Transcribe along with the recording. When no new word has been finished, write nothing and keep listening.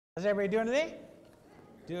How's everybody doing today?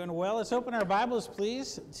 Doing well. Let's open our Bibles,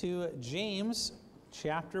 please, to James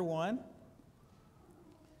chapter 1.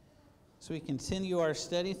 So we continue our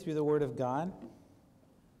study through the Word of God.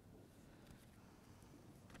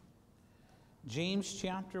 James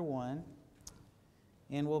chapter 1.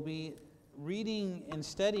 And we'll be reading and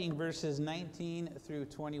studying verses 19 through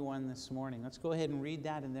 21 this morning. Let's go ahead and read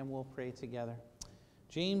that and then we'll pray together.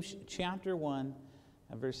 James chapter 1,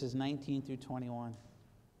 verses 19 through 21.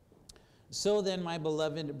 So then, my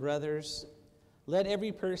beloved brothers, let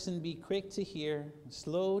every person be quick to hear,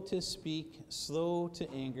 slow to speak, slow to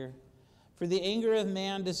anger. For the anger of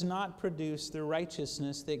man does not produce the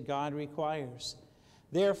righteousness that God requires.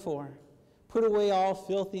 Therefore, put away all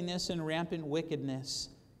filthiness and rampant wickedness,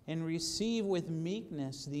 and receive with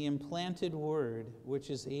meekness the implanted word, which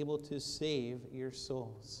is able to save your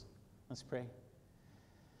souls. Let's pray.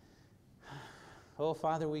 Oh,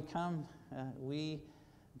 Father, we come, we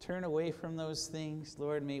turn away from those things.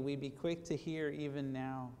 Lord, may we be quick to hear even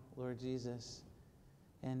now, Lord Jesus.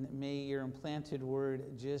 And may your implanted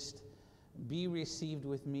word just be received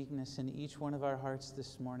with meekness in each one of our hearts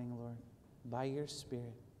this morning, Lord, by your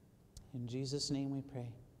Spirit. In Jesus' name we pray.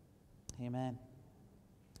 Amen.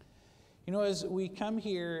 You know, as we come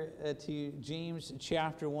here to James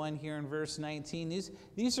chapter 1 here in verse 19,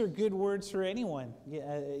 these are good words for anyone,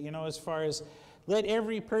 as far as let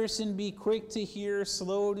every person be quick to hear,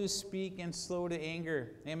 slow to speak, and slow to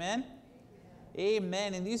anger. Amen?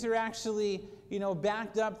 Amen. And these are actually,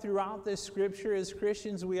 backed up throughout this scripture. As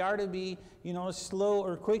Christians, we are to be, slow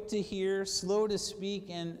or quick to hear, slow to speak,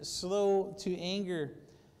 and slow to anger.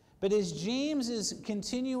 But as James is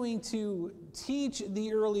continuing to teach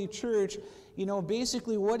the early church,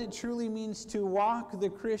 basically what it truly means to walk the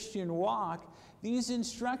Christian walk, these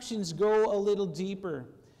instructions go a little deeper.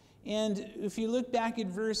 And if you look back at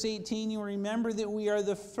verse 18, you'll remember that we are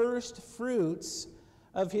the first fruits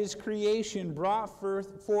of his creation brought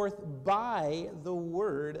forth by the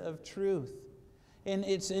word of truth. And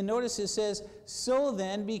notice it says, so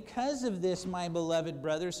then, because of this, my beloved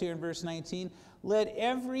brothers, here in verse 19, let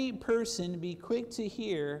every person be quick to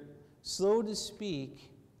hear, slow to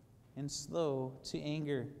speak, and slow to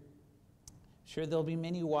anger. Sure, there'll be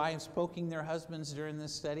many wives poking their husbands during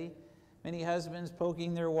this study. Many husbands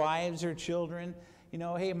poking their wives or children.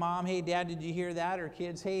 Hey, mom, hey, dad, did you hear that? Or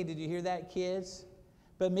kids, hey, did you hear that, kids?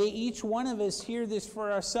 But may each one of us hear this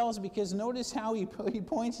for ourselves, because notice how he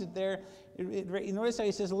points it there. Notice how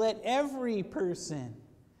he says, let every person.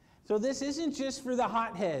 So this isn't just for the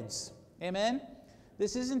hotheads. Amen?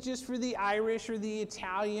 This isn't just for the Irish or the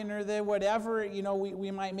Italian or the whatever.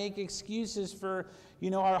 We might make excuses for,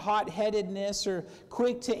 our hot-headedness or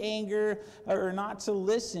quick to anger or not to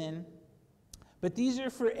listen. But these are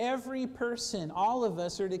for every person. All of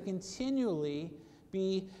us are to continually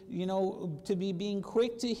be, to be being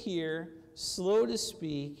quick to hear, slow to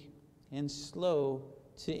speak, and slow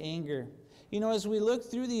to anger. As we look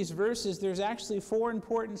through these verses, there's actually 4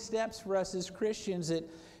 important steps for us as Christians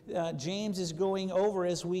that James is going over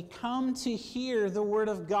as we come to hear the Word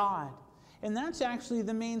of God. And that's actually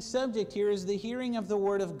the main subject here, is the hearing of the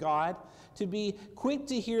Word of God, to be quick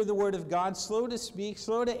to hear the Word of God, slow to speak,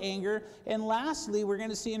 slow to anger. And lastly, we're going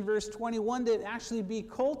to see in verse 21 to actually be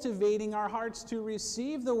cultivating our hearts to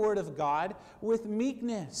receive the Word of God with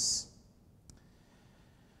meekness.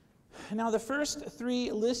 Now, the first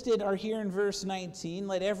 3 listed are here in verse 19.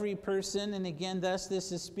 Let every person, and again, thus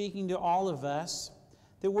this is speaking to all of us,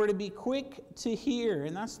 that we're to be quick to hear.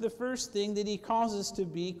 And that's the first thing that he calls us to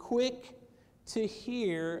be, quick to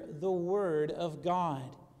hear the Word of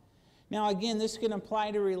God. Now, again, this can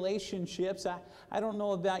apply to relationships. I don't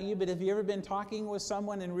know about you, but have you ever been talking with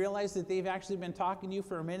someone and realized that they've actually been talking to you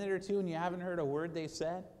for a minute or two and you haven't heard a word they've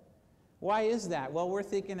said? Why is that? Well, we're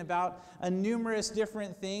thinking about numerous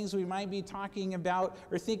different things. We might be talking about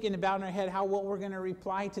or thinking about in our head what we're going to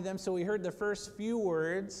reply to them. So we heard the first few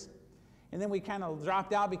words, and then we kind of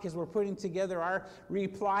dropped out because we're putting together our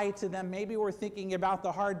reply to them. Maybe we're thinking about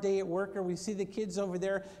the hard day at work, or we see the kids over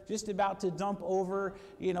there just about to dump over,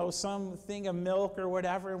 some thing of milk or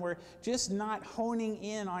whatever, and we're just not honing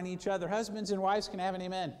in on each other. Husbands and wives can have an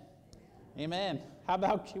amen. Amen. How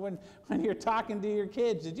about when you're talking to your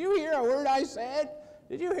kids? Did you hear a word I said?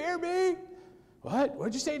 Did you hear me? What?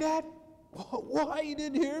 What'd you say, Dad? Why, you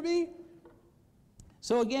didn't hear me?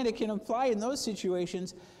 So again, it can apply in those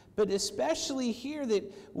situations. But especially here,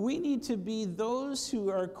 that we need to be those who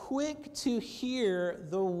are quick to hear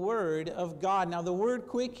the Word of God. Now, the word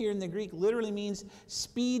quick here in the Greek literally means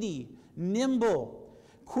speedy, nimble,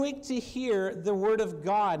 quick to hear the Word of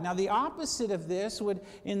God. Now, the opposite of this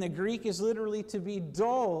in the Greek is literally to be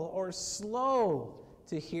dull or slow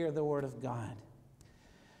to hear the Word of God.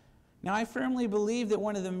 Now, I firmly believe that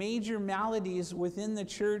one of the major maladies within the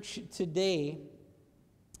church today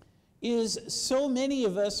is so many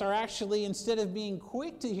of us are actually, instead of being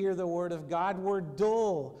quick to hear the Word of God, we're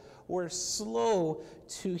dull, we're slow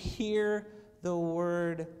to hear the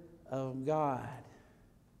Word of God.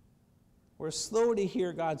 We're slow to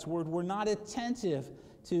hear God's Word. We're not attentive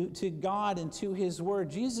to God and to His Word.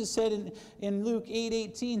 Jesus said in Luke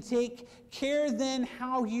 8:18, take care then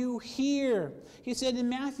how you hear. He said in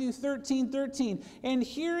Matthew 13:13, and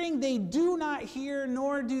hearing they do not hear,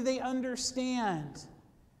 nor do they understand.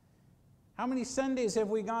 How many Sundays have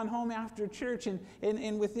we gone home after church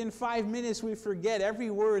and within 5 minutes we forget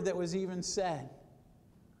every word that was even said?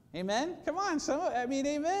 Amen? Come on,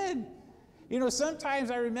 amen. You know,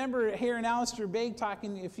 sometimes I remember hearing Alistair Begg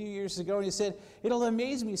talking a few years ago, and he said, it'll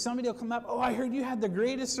amaze me. Somebody will come up, oh, I heard you had the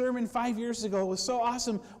greatest sermon 5 years ago. It was so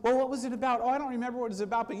awesome. Well, what was it about? Oh, I don't remember what it was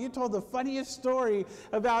about, but you told the funniest story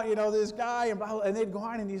about, this guy, and they'd go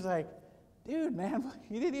on, and he's like, dude, man,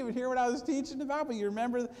 you didn't even hear what I was teaching about, but you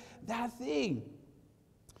remember that thing.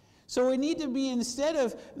 So we need to be, instead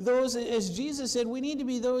of those, as Jesus said, we need to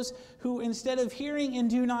be those who, instead of hearing and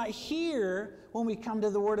do not hear when we come to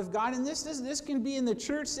the Word of God. And this can be in the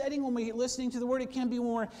church setting when we're listening to the Word. It can be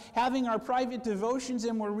when we're having our private devotions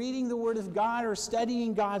and we're reading the Word of God or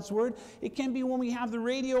studying God's Word. It can be when we have the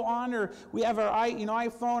radio on or we have our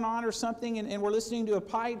iPhone on or something and we're listening to a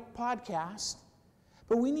podcast.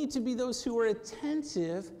 But we need to be those who are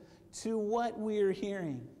attentive to what we're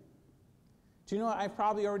hearing. Do you know I've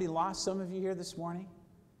probably already lost some of you here this morning?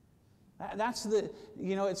 That's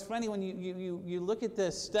it's funny when you look at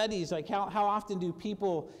the studies, like how often do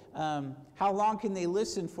people, how long can they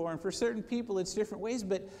listen for? And for certain people, it's different ways,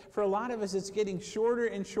 but for a lot of us, it's getting shorter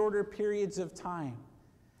and shorter periods of time.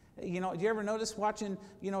 Do you ever notice watching,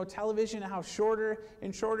 television, how shorter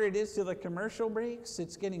and shorter it is to the commercial breaks?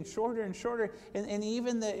 It's getting shorter and shorter. And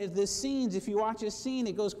even the scenes, if you watch a scene,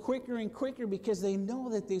 it goes quicker and quicker because they know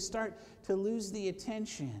that they start to lose the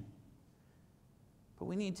attention. But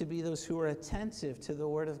we need to be those who are attentive to the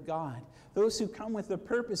Word of God. Those who come with a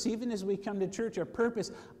purpose, even as we come to church, a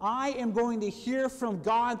purpose. I am going to hear from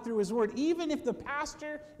God through His Word, even if the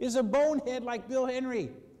pastor is a bonehead like Bill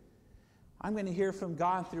Henry. I'm going to hear from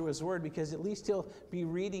God through His Word because at least He'll be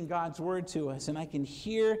reading God's Word to us, and I can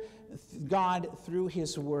hear God through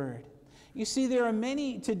His Word. You see, there are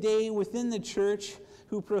many today within the church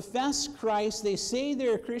who profess Christ. They say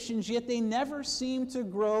they're Christians, yet they never seem to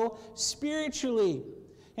grow spiritually.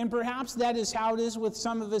 And perhaps that is how it is with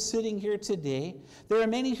some of us sitting here today. There are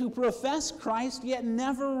many who profess Christ, yet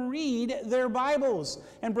never read their Bibles.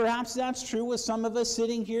 And perhaps that's true with some of us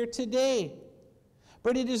sitting here today.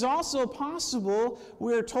 But it is also possible,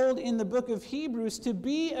 we're told in the book of Hebrews, to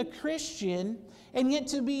be a Christian and yet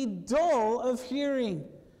to be dull of hearing.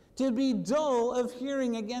 To be dull of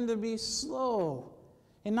hearing, again, to be slow.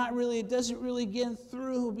 And it doesn't really get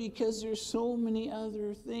through because there's so many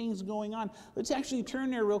other things going on. Let's actually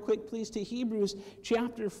turn there real quick, please, to Hebrews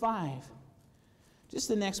chapter 5. Just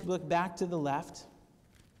the next book back to the left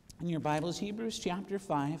in your Bibles, Hebrews chapter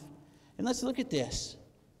 5. And let's look at this.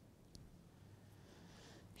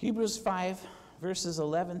 Hebrews 5, verses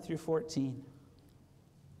 11 through 14.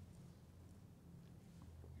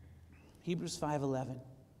 Hebrews 5:11.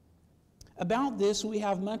 About this we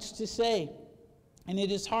have much to say, and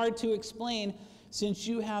it is hard to explain since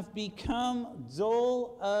you have become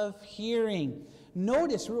dull of hearing.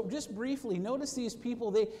 Notice, just briefly, notice these people,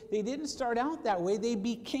 they didn't start out that way. They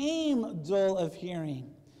became dull of hearing.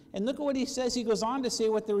 And look at what he says. He goes on to say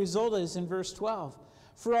what the result is in verse 12.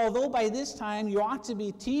 For although by this time you ought to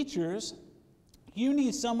be teachers, you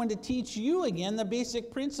need someone to teach you again the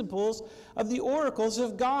basic principles of the oracles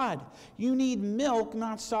of God. You need milk,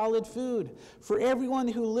 not solid food. For everyone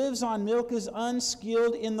who lives on milk is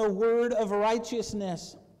unskilled in the word of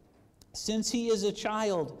righteousness, since he is a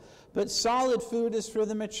child. But solid food is for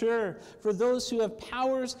the mature, for those who have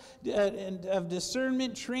powers of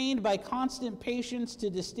discernment, trained by constant patience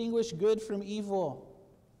to distinguish good from evil.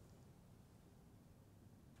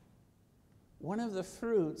 One of the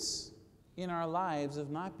fruits in our lives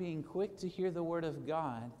of not being quick to hear the Word of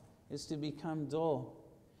God is to become dull.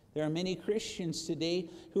 There are many Christians today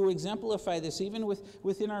who exemplify this. Even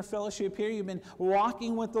within our fellowship here, you've been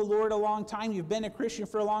walking with the Lord a long time. You've been a Christian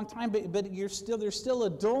for a long time, but there's still a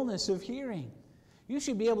dullness of hearing. You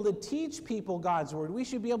should be able to teach people God's Word. We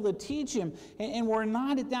should be able to teach Him, and we're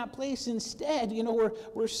not at that place. Instead,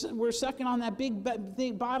 we're sucking on that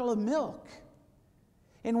big bottle of milk.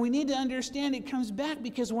 And we need to understand it comes back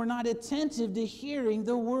because we're not attentive to hearing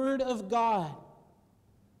the Word of God.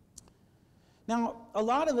 Now, a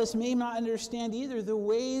lot of us may not understand either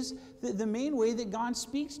the main way that God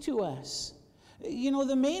speaks to us. You know,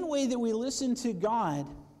 the main way that we listen to God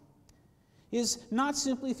is not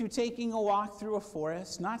simply through taking a walk through a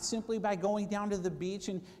forest, not simply by going down to the beach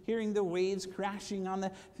and hearing the waves crashing on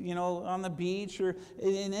the beach or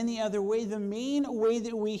in any other way. The main way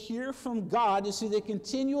that we hear from God is through the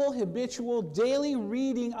continual, habitual, daily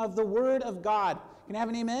reading of the Word of God. Can I have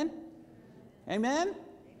an amen? Amen?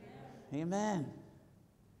 Amen.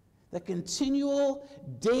 The continual,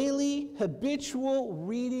 daily, habitual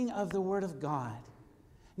reading of the Word of God.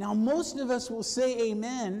 Now, most of us will say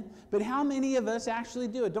amen, but how many of us actually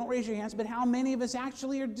do it? Don't raise your hands, but how many of us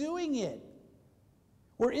actually are doing it?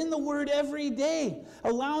 We're in the Word every day,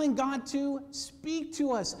 allowing God to speak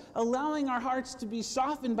to us, allowing our hearts to be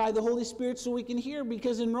softened by the Holy Spirit so we can hear.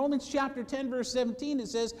 Because in Romans chapter 10, verse 17, it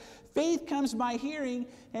says, faith comes by hearing,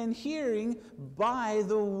 and hearing by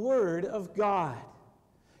the Word of God.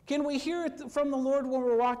 Can we hear it from the Lord when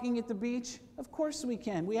we're walking at the beach? Of course we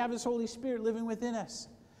can. We have His Holy Spirit living within us.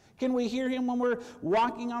 Can we hear Him when we're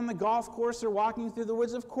walking on the golf course or walking through the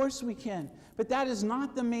woods? Of course we can. But that is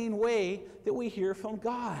not the main way that we hear from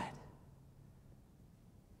God.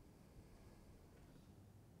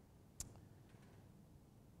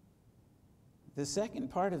 The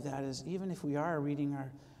second part of that is, even if we are reading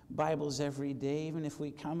our Bibles every day, even if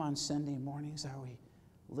we come on Sunday mornings, are we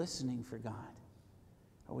listening for God?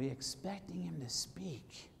 Are we expecting Him to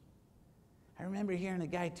speak? I remember hearing a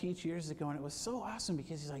guy teach years ago, and it was so awesome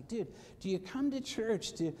because he's like, dude, do you come to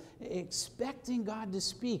church expecting God to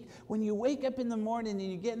speak? When you wake up in the morning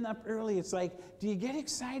and you're getting up early, it's like, do you get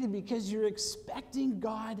excited because you're expecting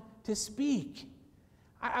God to speak?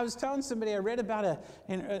 I was telling somebody, I read about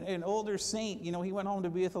an older saint. You know, he went home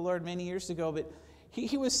to be with the Lord many years ago, but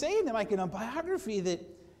he was saying, like in a biography, that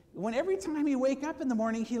every time he'd wake up in the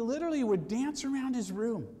morning, he literally would dance around his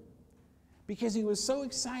room because he was so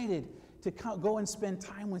excited to go and spend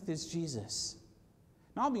time with his Jesus.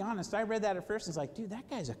 And I'll be honest, I read that at first and was like, dude, that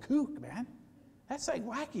guy's a kook, man. That's like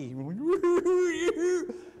wacky.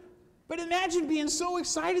 But imagine being so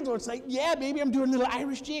excited, Lord. It's like, yeah, baby, I'm doing a little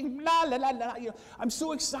Irish jig, la, la, la, la. You know, I'm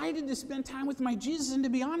so excited to spend time with my Jesus. And to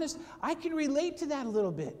be honest, I can relate to that a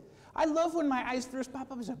little bit. I love when my eyes first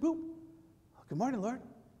pop up. It's like, boop. Oh, good morning, Lord.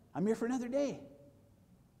 I'm here for another day.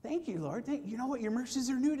 Thank you, Lord. You know what? Your mercies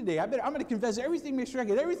are new today. I'm going to confess everything, make sure I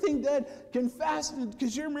get everything done. Confess,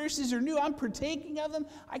 because your mercies are new. I'm partaking of them.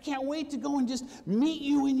 I can't wait to go and just meet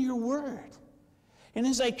you in your word. And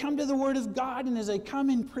as I come to the Word of God and as I come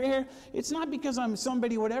in prayer, it's not because I'm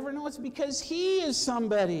somebody, whatever. No, it's because He is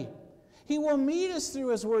somebody. He will meet us through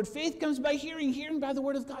His Word. Faith comes by hearing, hearing by the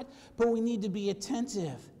Word of God. But we need to be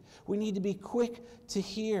attentive. We need to be quick to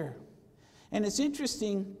hear. And it's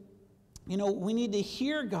interesting, you know, we need to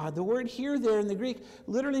hear God. The word hear there in the Greek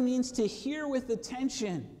literally means to hear with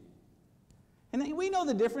attention. And we know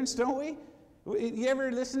the difference, don't we? You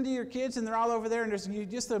ever listen to your kids and they're all over there and there's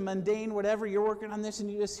just a mundane whatever, you're working on this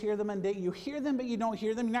and you just hear the mundane. You hear them, but you don't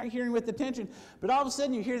hear them. You're not hearing with attention. But all of a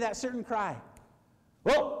sudden you hear that certain cry.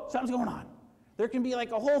 Whoa, something's going on. There can be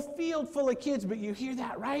like a whole field full of kids, but you hear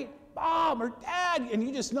that, right? Mom or Dad, and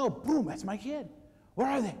you just know, boom, that's my kid. Where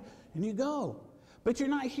are they? And you go. But you're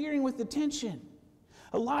not hearing with attention.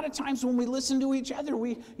 A lot of times when we listen to each other,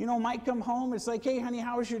 we, might come home. It's like, hey, honey,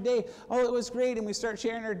 how was your day? Oh, it was great. And we start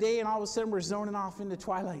sharing our day, and all of a sudden we're zoning off into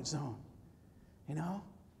Twilight Zone, And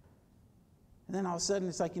then all of a sudden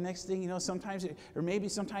it's like the next thing, sometimes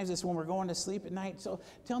it's when we're going to sleep at night. So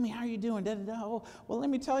tell me, how are you doing? Da, da, da. Oh, well, let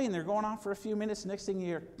me tell you. And they're going on for a few minutes. Next thing you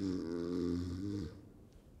hear,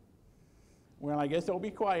 well, I guess I'll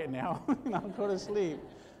be quiet now and I'll go to sleep.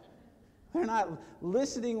 They're not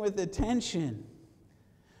listening with attention.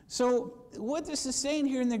 So what this is saying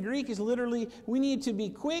here in the Greek is literally, we need to be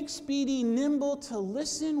quick, speedy, nimble to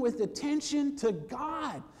listen with attention to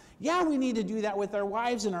God. Yeah, we need to do that with our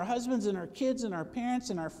wives and our husbands and our kids and our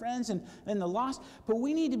parents and our friends and the lost, but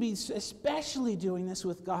we need to be especially doing this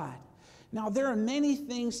with God. Now, there are many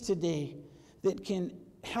things today that can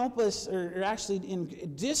help us or actually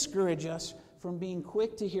discourage us from being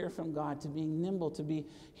quick to hear from God, to being nimble, to be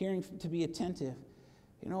hearing, to be attentive.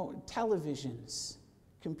 Televisions,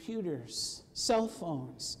 computers, cell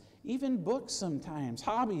phones, even books sometimes,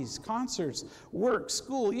 hobbies, concerts, work,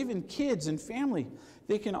 school, even kids and family.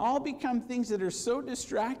 They can all become things that are so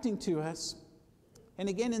distracting to us. And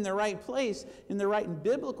again, in the right place, in the right and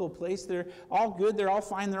biblical place, they're all good, they're all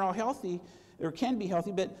fine, they're all healthy, or can be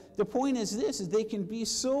healthy. But the point is this, is they can be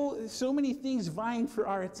so many things vying for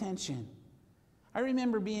our attention. I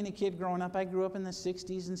remember being a kid growing up. I grew up in the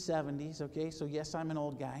 60s and 70s, okay? So yes, I'm an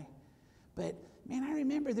old guy. But man, I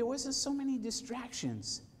remember there wasn't so many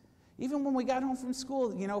distractions. Even when we got home from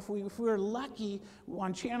school, you know, if we were lucky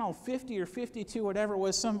on channel 50 or 52, whatever it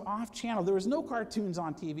was, some off channel, there was no cartoons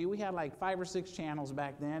on TV. We had like 5 or 6 channels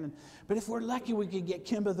back then. But if we're lucky, we could get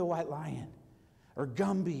Kimba the White Lion or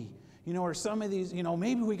Gumby, you know, or some of these, you know,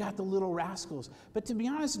 maybe we got the Little Rascals. But to be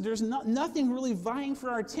honest, there's nothing really vying for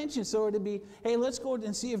our attention. So it'd be, hey, let's go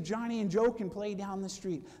and see if Johnny and Joe can play down the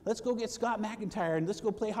street. Let's go get Scott McIntyre and let's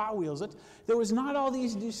go play Hot Wheels. There was not all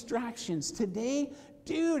these distractions. Today,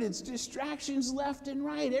 dude, it's distractions left and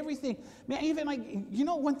right, everything. Man, even like, you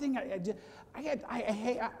know, one thing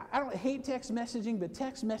I don't hate text messaging, but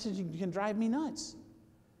text messaging can drive me nuts.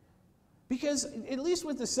 Because at least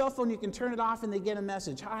with the cell phone, you can turn it off and they get a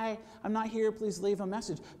message. Hi, I'm not here, please leave a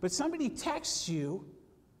message. But somebody texts you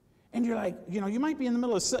and you're like, you know, you might be in the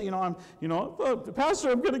middle of, Pastor,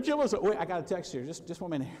 I'm going to kill us. Wait, I got a text here, just 1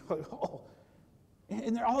 minute. Oh.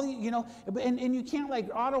 And they're all, you know, and you can't like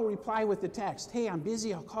auto reply with the text. Hey, I'm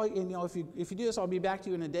busy. I'll call you. And, you know, if you do this, I'll be back to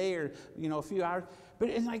you in a day or, you know, a few hours. But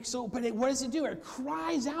it's like, so, but what does it do? It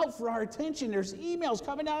cries out for our attention. There's emails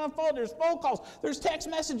coming down on the phone. There's phone calls. There's text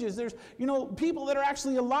messages. There's, you know, people that are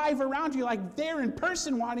actually alive around you, like they're in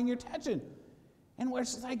person wanting your attention. And we're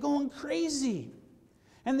just like going crazy.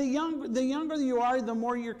 And the younger you are, the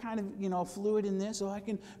more you're kind of, you know, fluid in this. Oh, I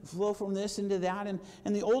can flow from this into that.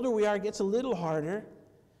 And the older we are, it gets a little harder.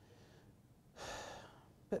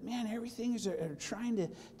 But man, everything is trying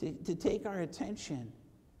to take our attention.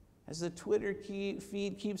 As the Twitter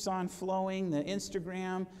feed keeps on flowing, the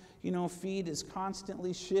Instagram, you know, feed is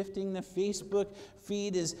constantly shifting. The Facebook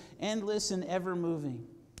feed is endless and ever moving.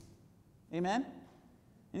 Amen?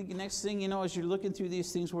 And the next thing you know, as you're looking through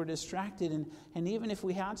these things, we're distracted. And even if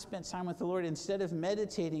we had spent time with the Lord, instead of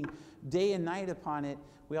meditating day and night upon it,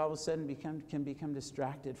 we all of a sudden can become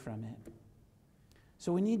distracted from it.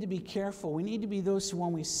 So we need to be careful. We need to be those who,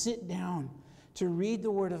 when we sit down to read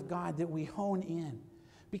the Word of God, that we hone in.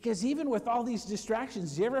 Because even with all these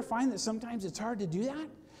distractions, do you ever find that sometimes it's hard to do that?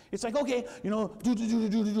 It's like, okay, you know,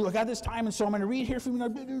 I got this time, and so I'm going to read here from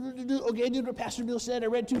you. Okay, do what Pastor Bill said. I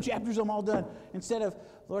read 2 chapters, I'm all done. Instead of,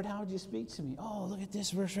 Lord, how would you speak to me? Oh, look at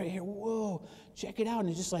this verse right here. Whoa, check it out. And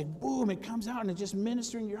it's just like, boom, it comes out, and it's just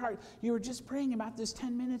ministering to your heart. You were just praying about this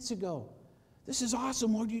 10 minutes ago. This is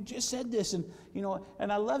awesome, Lord, you just said this. And, you know,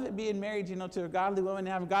 and I love it being married, you know, to a godly woman and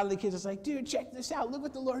having godly kids. It's like, dude, check this out. Look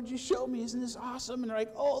what the Lord just showed me. Isn't this awesome? And they're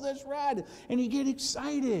like, oh, that's rad. And you get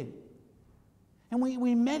excited. And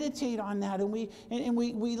we meditate on that, and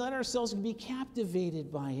we let ourselves be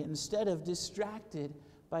captivated by it instead of distracted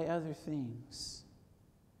by other things.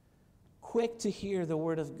 Quick to hear the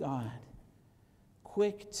Word of God.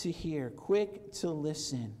 Quick to hear. Quick to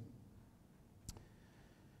listen.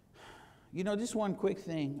 You know, just one quick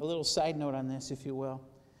thing, a little side note on this, if you will.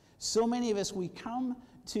 So many of us, we come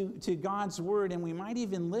to God's Word, and we might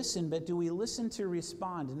even listen, but do we listen to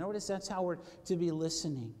respond? Notice that's how we're to be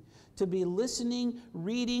listening. To be listening,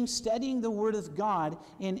 reading, studying the Word of God,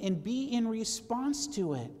 and be in response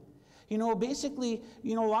to it. You know, basically,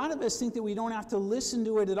 you know, a lot of us think that we don't have to listen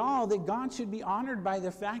to it at all, that God should be honored by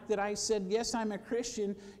the fact that I said, yes, I'm a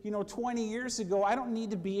Christian, you know, 20 years ago. I don't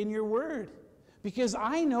need to be in your Word. Because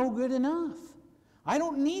I know good enough. I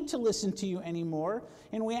don't need to listen to you anymore.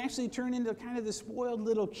 And we actually turn into kind of the spoiled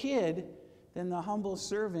little kid than the humble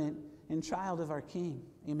servant and child of our King.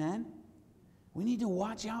 Amen? We need to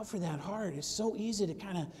watch out for that heart. It's so easy to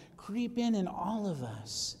kind of creep in all of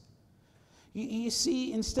us. You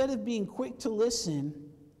see, instead of being quick to listen,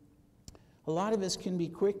 a lot of us can be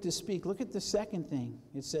quick to speak. Look at the second thing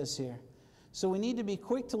it says here. So we need to be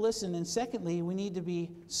quick to listen, and secondly, we need to be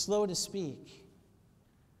slow to speak.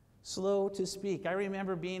 Slow to speak. I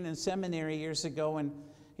remember being in seminary years ago, and,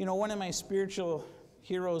 you know, one of my spiritual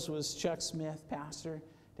heroes was Chuck Smith, pastor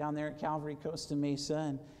down there at Calvary, Costa Mesa.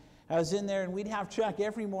 And I was in there, and we'd have Chuck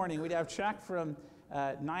every morning. We'd have Chuck from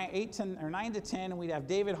 9 to 10, and we'd have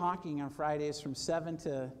David Hawking on Fridays from 7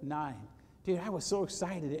 to 9. Dude, I was so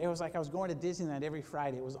excited. It was like I was going to Disneyland every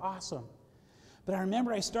Friday. It was awesome. But I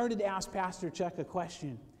remember I started to ask Pastor Chuck a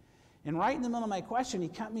question. And right in the middle of my question, he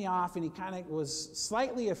cut me off, and he kind of was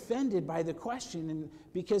slightly offended by the question, and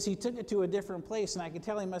because he took it to a different place, and I could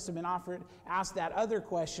tell he must have been asked that other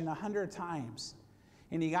question 100 times.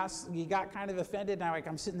 And he got kind of offended, and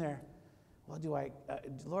I'm sitting there, well,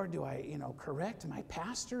 Lord, do I, you know, correct my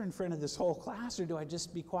pastor in front of this whole class, or do I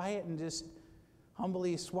just be quiet and just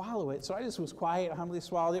humbly swallow it? So I just was quiet, humbly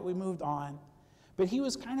swallowed it. We moved on. But he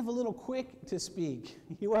was kind of a little quick to speak.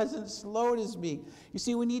 He wasn't slow to speak. You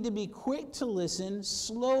see, we need to be quick to listen,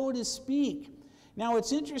 slow to speak. Now,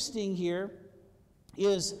 what's interesting here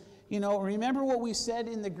is, You know, remember what we said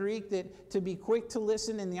in the Greek, that to be quick to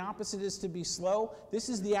listen and the opposite is to be slow? This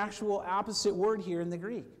is the actual opposite word here in the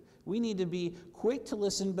Greek. We need to be quick to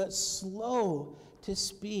listen but slow to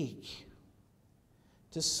speak.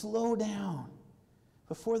 To slow down.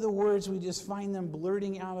 Before the words, we just find them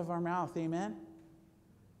blurting out of our mouth. Amen?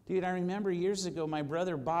 Dude, I remember years ago, my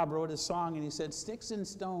brother Bob wrote a song and he said, "Sticks and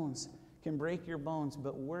stones can break your bones,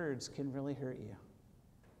 but words can really hurt you."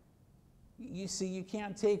 You see, you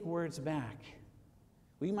can't take words back.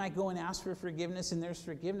 We might go and ask for forgiveness, and there's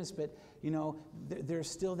forgiveness, but, you know, there's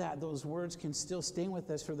still those words can still stay with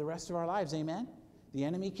us for the rest of our lives. Amen? The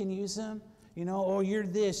enemy can use them. You know, oh, you're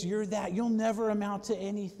this, you're that. You'll never amount to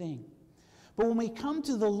anything. But when we come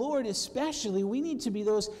to the Lord especially, we need to be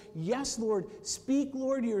those, yes, Lord, speak,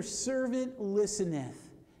 Lord, your servant listeneth.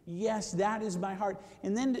 Yes, that is my heart.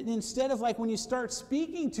 And then instead of like when you start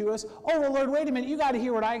speaking to us, oh, well, Lord, wait a minute, you got to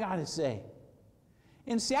hear what I got to say.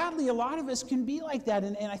 And sadly, a lot of us can be like that,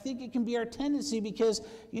 and I think it can be our tendency because,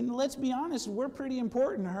 you know, let's be honest, we're pretty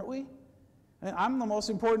important, aren't we? I'm the most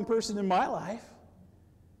important person in my life.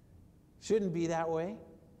 Shouldn't be that way.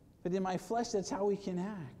 But in my flesh, that's how we can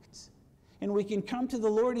act. And we can come to the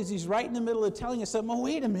Lord as He's right in the middle of telling us something. Oh,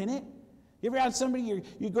 wait a minute. You ever had somebody,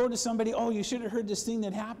 you go to somebody, oh, you should have heard this thing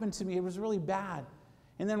that happened to me. It was really bad.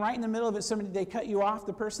 And then right in the middle of it, they cut you off,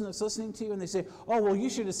 the person that's listening to you, and they say, oh, well, you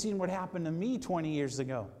should have seen what happened to me 20 years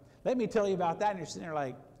ago. Let me tell you about that. And you're sitting there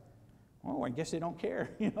like, oh, I guess they don't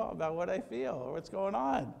care, you know, about what I feel or what's going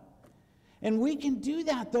on. And we can do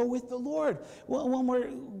that, though, with the Lord. Well,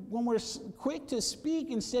 when we're quick to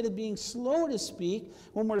speak instead of being slow to speak,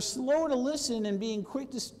 when we're slow to listen and being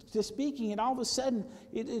quick to speaking, and all of a sudden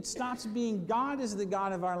it stops being God is the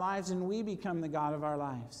God of our lives and we become the God of our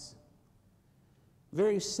lives.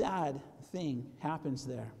 Very sad thing happens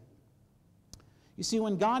there. You see,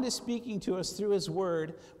 when God is speaking to us through His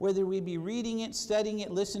Word, whether we be reading it, studying it,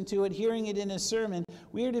 listen to it, hearing it in a sermon,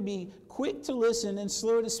 we are to be quick to listen and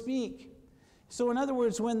slow to speak. So in other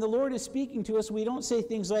words, when the Lord is speaking to us, we don't say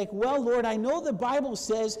things like, well, Lord, I know the Bible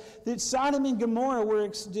says that Sodom and Gomorrah were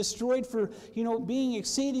destroyed for, you know, being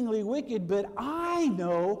exceedingly wicked, but I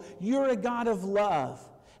know you're a God of love.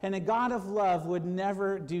 And a God of love would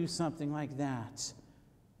never do something like that.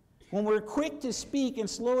 When we're quick to speak and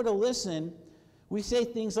slow to listen, we say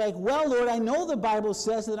things like, well, Lord, I know the Bible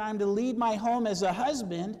says that I'm to lead my home as a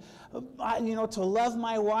husband, you know, to love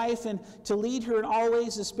my wife and to lead her in all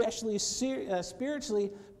ways, especially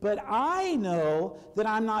spiritually, but I know that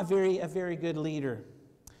I'm not a very good leader.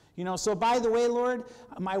 You know, so by the way, Lord,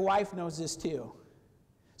 my wife knows this too.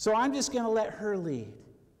 So I'm just going to let her lead.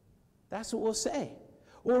 That's what we'll say.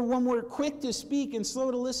 Or when we're quick to speak and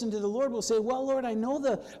slow to listen to the Lord, we'll say, well, Lord, I know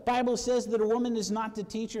the Bible says that a woman is not to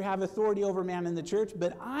teach or have authority over man in the church,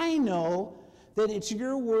 but I know that it's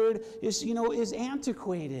your word is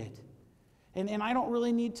antiquated. And I don't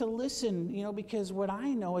really need to listen, you know, because what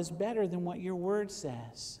I know is better than what your word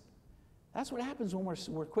says. That's what happens when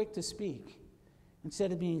we're quick to speak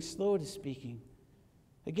instead of being slow to speaking.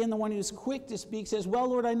 Again, the one who's quick to speak says, well,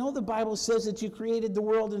 Lord, I know the Bible says that you created the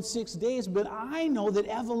world in 6 days, but I know that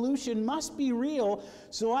evolution must be real,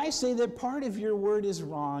 so I say that part of your word is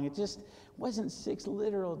wrong. It just wasn't 6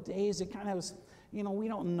 literal days. It kind of was, you know, we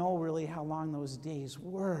don't know really how long those days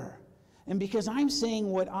were. And because I'm saying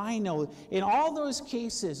what I know, in all those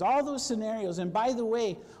cases, all those scenarios, and by the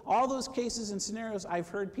way, all those cases and scenarios, I've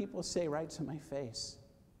heard people say right to my face.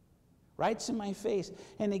 Right to my face.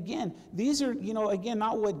 And again, these are, you know, again,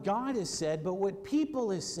 not what God has said, but what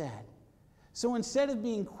people has said. So instead of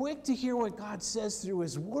being quick to hear what God says through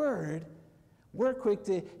His Word, we're quick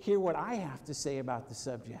to hear what I have to say about the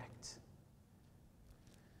subject.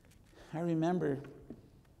 I remember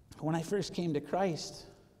when I first came to Christ,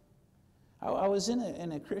 I was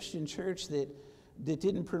in a Christian church that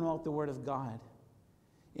didn't promote the Word of God.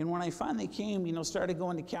 And when I finally came, you know, started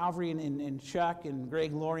going to Calvary and Chuck and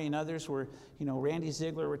Greg Laurie and others were, you know, Randy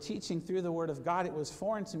Ziegler were teaching through the Word of God, it was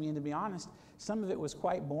foreign to me. And to be honest, some of it was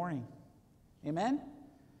quite boring. Amen?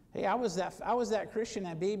 Hey, I was that Christian,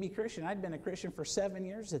 that baby Christian. I'd been a Christian for 7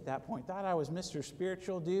 years at that point. Thought I was Mr.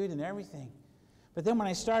 Spiritual dude and everything. But then when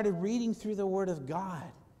I started reading through the Word of God,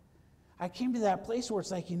 I came to that place where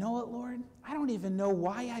it's like, you know what, Lord? I don't even know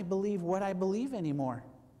why I believe what I believe anymore.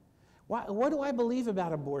 What do I believe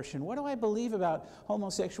about abortion? What do I believe about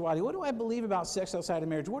homosexuality? What do I believe about sex outside of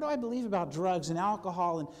marriage? What do I believe about drugs and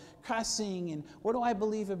alcohol and cussing? And what do I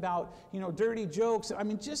believe about, you know, dirty jokes? I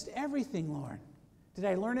mean, just everything, Lord. Did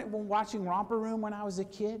I learn it when watching Romper Room when I was a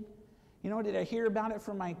kid? You know, did I hear about it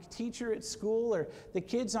from my teacher at school or the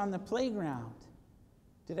kids on the playground?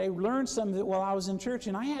 Did I learn some of it while I was in church?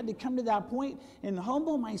 And I had to come to that point and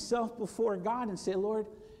humble myself before God and say, Lord,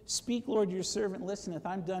 speak, Lord, your servant listeneth.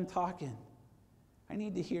 I'm done talking. I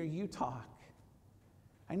need to hear you talk.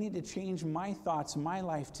 I need to change my thoughts, my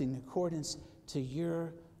life in accordance to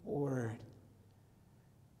your word.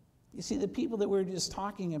 You see, the people that we're just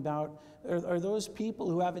talking about are those people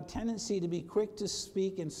who have a tendency to be quick to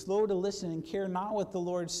speak and slow to listen and care not what the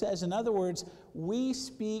Lord says. In other words, we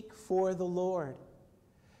speak for the Lord.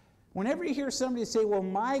 Whenever you hear somebody say, well,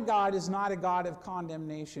 my God is not a God of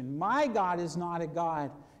condemnation. My God is not a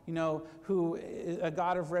God, who is a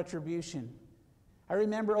God of retribution. I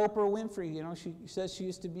remember Oprah Winfrey, she says she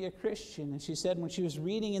used to be a Christian. And she said when she was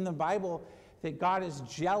reading in the Bible that God is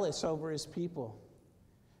jealous over his people.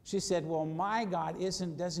 She said, well, my God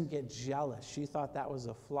doesn't get jealous. She thought that was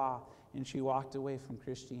a flaw, and she walked away from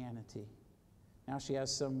Christianity. Now she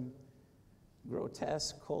has some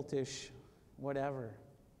grotesque, cultish, whatever.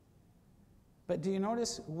 But do you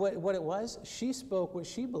notice what it was? She spoke what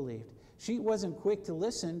she believed. She wasn't quick to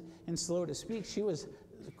listen and slow to speak. She was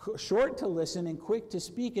short to listen and quick to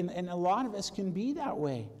speak, and a lot of us can be that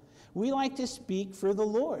way. We like to speak for the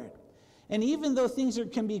Lord. And even though things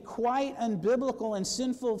can be quite unbiblical and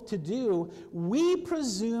sinful to do, we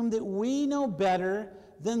presume that we know better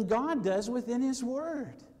than God does within his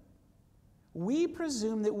word. We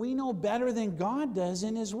presume that we know better than God does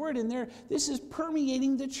in his word. And this is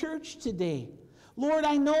permeating the church today. Lord,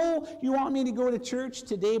 I know you want me to go to church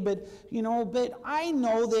today, but I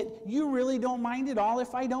know that you really don't mind at all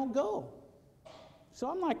if I don't go. So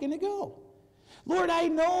I'm not going to go. Lord, I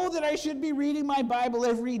know that I should be reading my Bible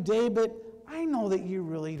every day, but I know that you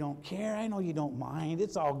really don't care. I know you don't mind.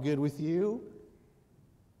 It's all good with you.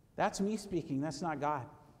 That's me speaking. That's not God.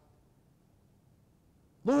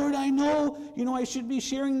 Lord, I know, I should be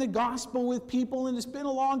sharing the gospel with people, and it's been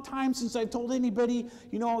a long time since I've told anybody,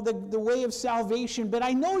 the way of salvation, but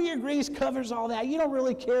I know your grace covers all that. You don't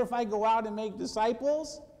really care if I go out and make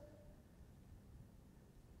disciples.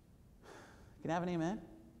 Can I have an amen?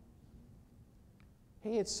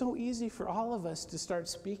 Hey, it's so easy for all of us to start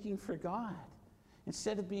speaking for God.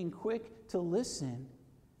 Instead of being quick to listen,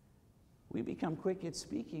 we become quick at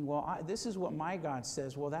speaking. Well, this is what my God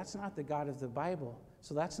says. Well, that's not the God of the Bible.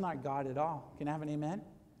 So that's not God at all. Can I have an amen?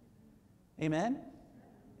 Amen?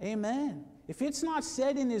 Amen. If it's not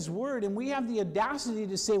said in his word and we have the audacity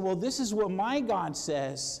to say, well, this is what my God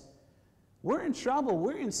says, we're in trouble.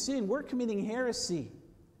 We're in sin. We're committing heresy.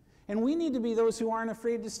 And we need to be those who aren't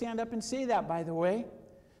afraid to stand up and say that, by the way.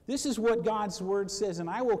 This is what God's word says, and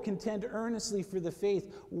I will contend earnestly for the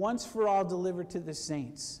faith once for all delivered to the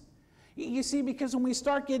saints. You see, because when we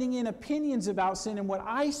start getting in opinions about sin and what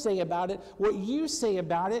I say about it, what you say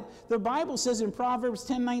about it, the Bible says in Proverbs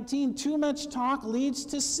 10:19, too much talk leads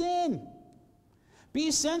to sin.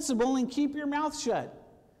 Be sensible and keep your mouth shut.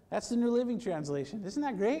 That's the New Living Translation. Isn't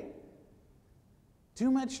that great?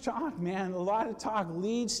 Too much talk, man. A lot of talk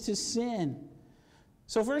leads to sin.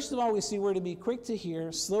 So first of all, we see we're to be quick to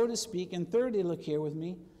hear, slow to speak, and thirdly, look here with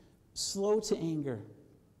me, slow to anger.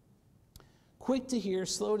 Quick to hear,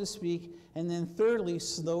 slow to speak, and then thirdly,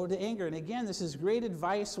 slow to anger. And again, this is great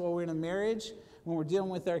advice while we're in a marriage, when we're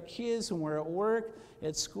dealing with our kids, when we're at work,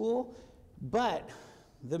 at school. But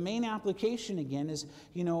the main application again is,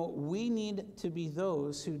 we need to be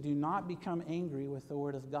those who do not become angry with the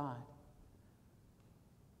word of God.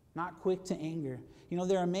 Not quick to anger.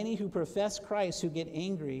 There are many who profess Christ who get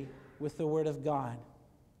angry with the word of God.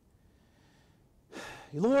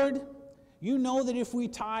 Lord, you know that if we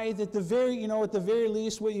tithe at the very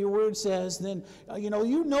least what your word says, then,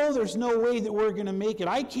 there's no way that we're going to make it.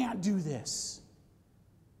 I can't do this.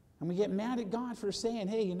 And we get mad at God for saying,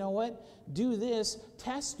 hey, you know what? Do this,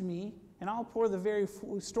 test me, and I'll pour the very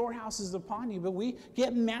storehouses upon you. But we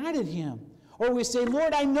get mad at him. Or we say,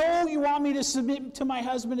 Lord, I know you want me to submit to my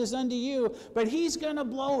husband as unto you, but he's going to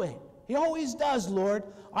blow it. He always does, Lord.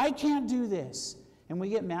 I can't do this. And we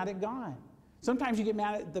get mad at God. Sometimes you get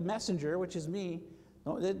mad at the messenger, which is me.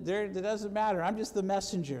 No, it doesn't matter. I'm just the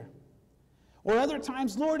messenger. Or other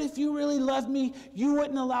times, Lord, if you really loved me, you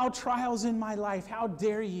wouldn't allow trials in my life. How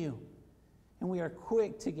dare you? And we are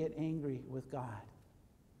quick to get angry with God.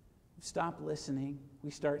 We stop listening,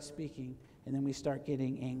 we start speaking, and then we start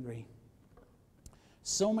getting angry.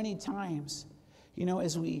 So many times,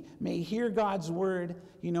 as we may hear God's word,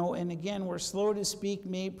 and again, we're slow to speak,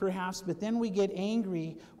 perhaps, but then we get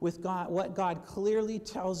angry with God, what God clearly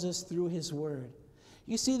tells us through his word.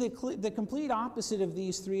 You see, the complete opposite of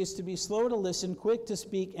these three is to be slow to listen, quick to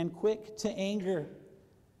speak, and quick to anger.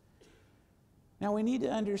 Now, we need to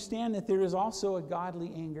understand that there is also a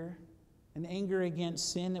godly anger. an anger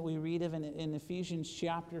against sin that we read of in Ephesians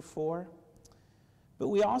chapter 4. But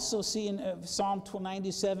we also see in Psalm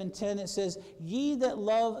 97:10, it says, "Ye that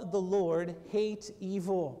love the Lord hate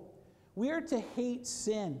evil." We are to hate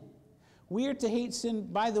sin. We are to hate sin,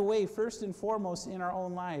 by the way, first and foremost in our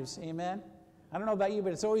own lives. Amen? I don't know about you,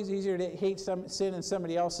 but it's always easier to hate sin in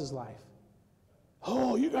somebody else's life.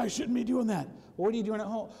 Oh, you guys shouldn't be doing that. What are you doing at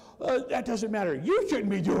home? That doesn't matter. You shouldn't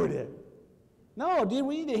be doing it. No, dude,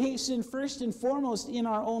 we need to hate sin first and foremost in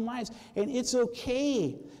our own lives. And it's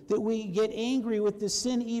okay that we get angry with the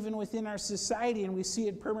sin even within our society and we see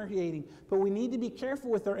it permeating. But we need to be careful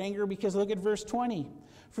with our anger because look at verse 20.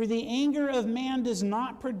 "For the anger of man does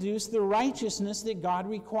not produce the righteousness that God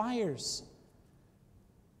requires."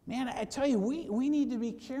 Man, I tell you, we need to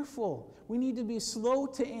be careful. We need to be slow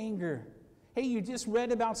to anger. Hey, you just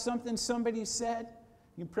read about something somebody said.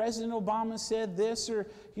 President Obama said this, or,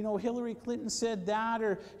 Hillary Clinton said that,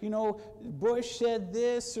 or, Bush said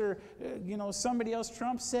this, or, somebody else,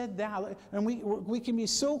 Trump said that. And we can be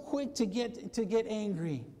so quick to get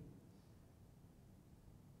angry.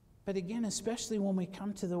 But again, especially when we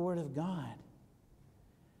come to the Word of God,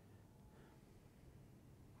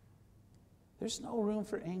 there's no room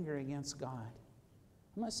for anger against God.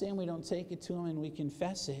 I'm not saying we don't take it to Him and we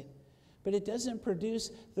confess it, but it doesn't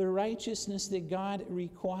produce the righteousness that God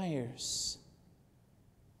requires.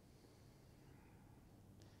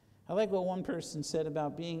 I like what one person said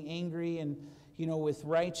about being angry and, with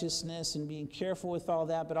righteousness and being careful with all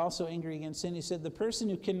that, but also angry against sin. He said, the person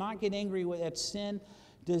who cannot get angry at sin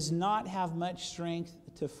does not have much strength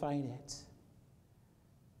to fight it.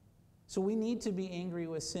 So we need to be angry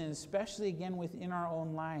with sin, especially again within our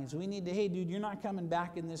own lives. We need to, hey dude, you're not coming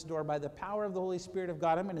back in this door. By the power of the Holy Spirit of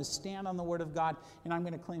God, I'm going to stand on the Word of God and I'm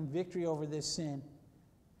going to claim victory over this sin.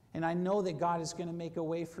 And I know that God is going to make a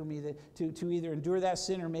way for me to either endure that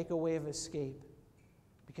sin or make a way of escape.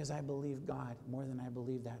 Because I believe God more than I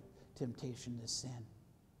believe that temptation to sin.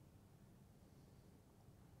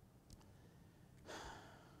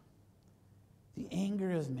 The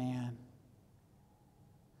anger of man.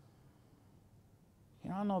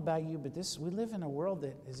 I don't know about you, but we live in a world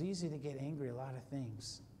that is easy to get angry at a lot of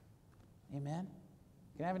things. Amen?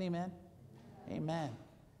 Can I have an amen? Amen.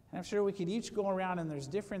 And I'm sure we could each go around and there's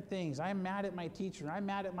different things. I'm mad at my teacher. I'm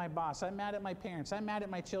mad at my boss. I'm mad at my parents. I'm mad at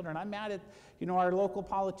my children. I'm mad at, our local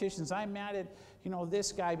politicians. I'm mad at,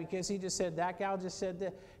 this guy because he just said that, gal just said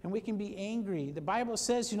that. And we can be angry. The Bible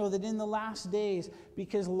says, that in the last days,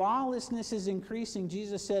 because lawlessness is increasing,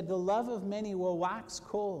 Jesus said, the love of many will wax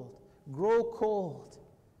cold, grow cold.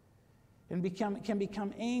 And can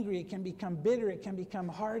become angry, it can become bitter, it can become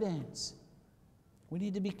hardened. We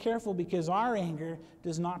need to be careful because our anger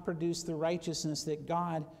does not produce the righteousness that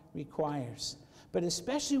God requires. But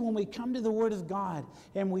especially when we come to the Word of God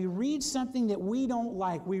and we read something that we don't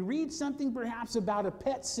like, we read something perhaps about a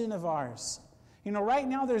pet sin of ours. Right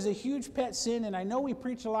now there's a huge pet sin, and I know we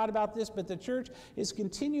preach a lot about this, but the church is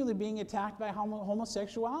continually being attacked by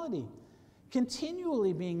homosexuality.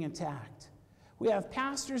 Continually being attacked. We have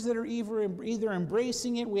pastors that are either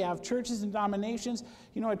embracing it. We have churches and denominations.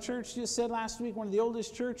 A church just said last week, one of the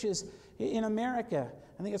oldest churches in America,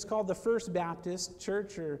 I think it's called the First Baptist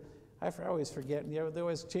Church, or I always forget. They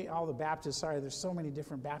always change all the Baptists. Sorry, there's so many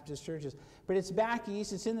different Baptist churches. But it's back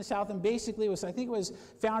east. It's in the south. And basically, I think it was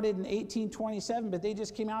founded in 1827. But they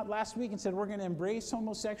just came out last week and said, we're going to embrace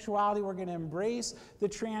homosexuality. We're going to embrace the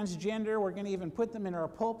transgender. We're going to even put them in our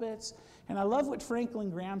pulpits. And I love what Franklin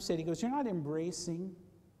Graham said. He goes, you're not embracing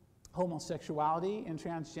homosexuality and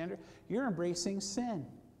transgender. You're embracing sin.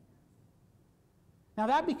 Now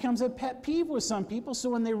that becomes a pet peeve with some people. So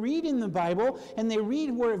when they read in the Bible, and they read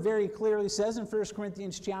where it very clearly says in 1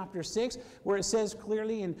 Corinthians chapter 6, where it says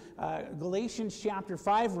clearly in Galatians chapter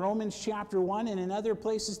 5, Romans chapter 1, and in other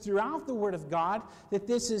places throughout the Word of God, that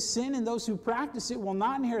this is sin and those who practice it will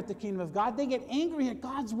not inherit the kingdom of God, they get angry at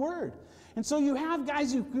God's Word. And so you have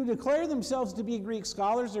guys who declare themselves to be Greek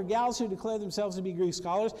scholars, or gals who declare themselves to be Greek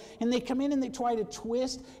scholars, and they come in and they try to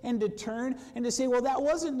twist and to turn and to say, well, that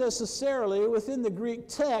wasn't necessarily within the Greek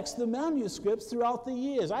text, the manuscripts throughout the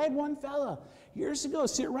years. I had one fella years ago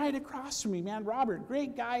sit right across from me, man, Robert,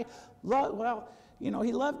 great guy. He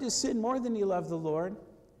loved his sin more than he loved the Lord.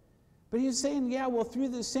 But he was saying, yeah, well, through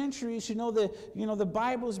the centuries, the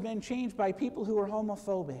Bible's been changed by people who are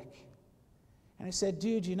homophobic. And I said,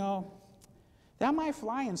 dude, that might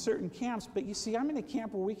fly in certain camps, but you see, I'm in a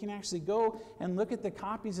camp where we can actually go and look at the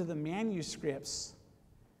copies of the manuscripts,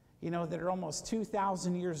 that are almost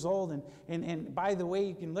 2,000 years old. And by the way,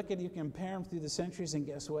 you can compare them through the centuries, and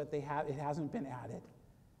guess what? It hasn't been added.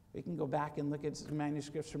 We can go back and look at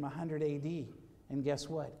manuscripts from 100 AD, and guess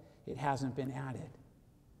what? it hasn't been added.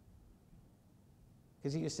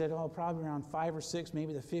 Because he said, oh, probably around 5 or 6,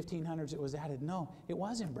 maybe the 1500s it was added. No, it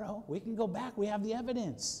wasn't, bro. We can go back. We have the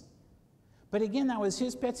evidence. But again, that was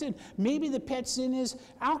his pet sin. Maybe the pet sin is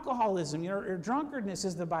alcoholism, or drunkardness,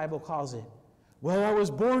 as the Bible calls it. Well, I was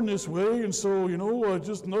born this way, and so,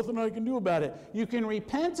 just nothing I can do about it. You can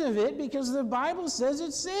repent of it because the Bible says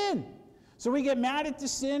it's sin. So we get mad at the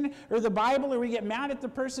sin or the Bible, or we get mad at the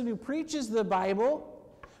person who preaches the Bible.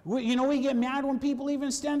 We get mad when people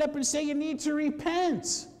even stand up and say you need to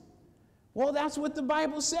repent. Well, that's what the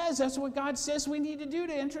Bible says. That's what God says we need to do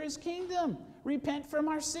to enter his kingdom. Repent from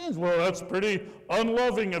our sins. Well, that's pretty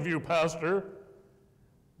unloving of you, Pastor.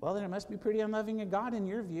 Well, then it must be pretty unloving of God in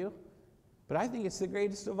your view. But I think it's the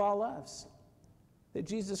greatest of all loves. That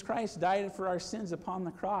Jesus Christ died for our sins upon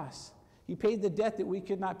the cross. He paid the debt that we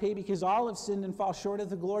could not pay because all have sinned and fall short of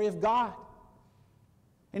the glory of God.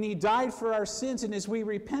 And he died for our sins, and as we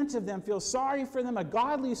repent of them, feel sorry for them, a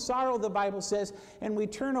godly sorrow, the Bible says, and we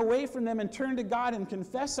turn away from them and turn to God and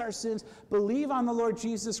confess our sins, believe on the Lord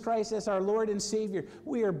Jesus Christ as our Lord and Savior,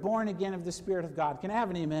 we are born again of the Spirit of God. Can I have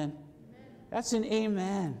an amen? Amen. That's an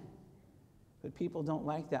amen. But people don't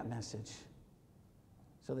like that message.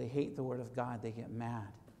 So they hate the Word of God. They get mad.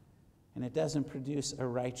 And it doesn't produce a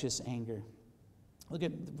righteous anger. Look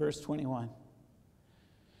at verse 21.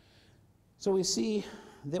 So we see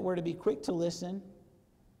that we're to be quick to listen,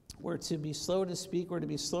 we're to be slow to speak, we're to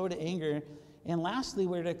be slow to anger, and lastly,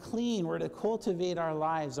 we're to cultivate our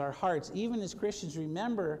lives, our hearts. Even as Christians,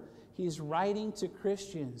 remember, he's writing to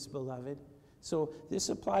Christians, beloved. So this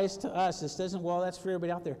applies to us. This doesn't, that's for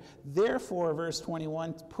everybody out there. Therefore, verse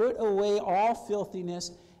 21, put away all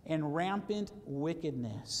filthiness and rampant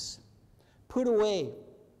wickedness. Put away.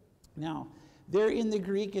 Now, there in the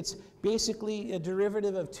Greek, it's basically a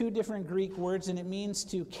derivative of 2 different Greek words, and it means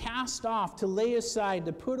to cast off, to lay aside,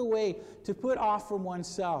 to put away, to put off from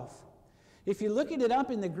oneself. If you look at it up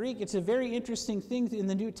in the Greek, it's a very interesting thing in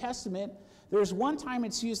the New Testament. There's one time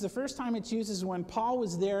it's used, the first time it's used is when Paul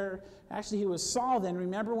was there. Actually, he was Saul then.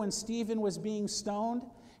 Remember when Stephen was being stoned?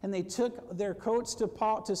 And they took their coats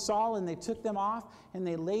to Saul, and they took them off, and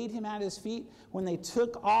they laid him at his feet. When they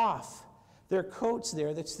took off their coats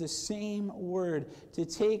there, that's the same word, to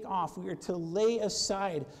take off. We are to lay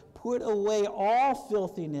aside, put away all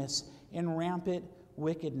filthiness and rampant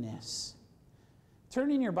wickedness.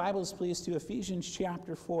 Turn in your Bibles, please, to Ephesians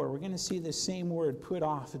chapter 4. We're going to see the same word, put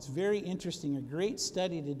off. It's very interesting, a great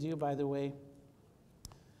study to do, by the way,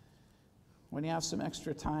 when you have some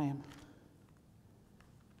extra time.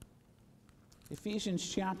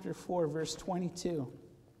 Ephesians chapter 4, verse 22.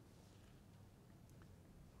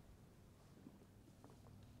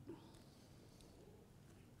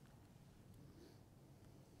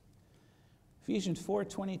 Ephesians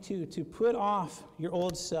 4:22, to put off your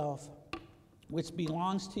old self, which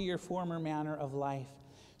belongs to your former manner of life.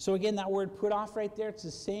 So again, that word put off right there, it's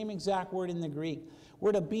the same exact word in the Greek.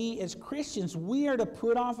 We're to be, as Christians, we are to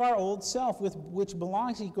put off our old self, which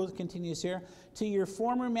belongs, continues here, to your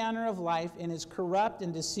former manner of life, and is corrupt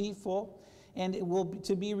and deceitful, and it will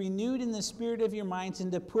to be renewed in the spirit of your minds,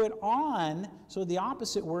 and to put on, so the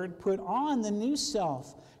opposite word, put on the new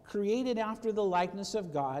self, created after the likeness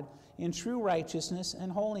of God, in true righteousness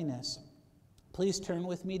and holiness. Please turn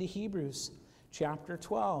with me to Hebrews chapter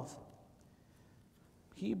 12.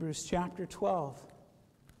 Hebrews chapter 12.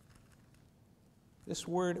 This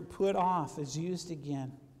word put off is used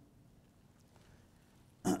again.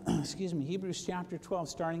 Excuse me, Hebrews chapter 12,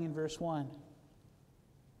 starting in verse 1.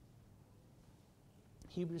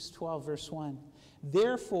 Hebrews 12, verse 1.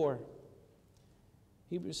 Therefore,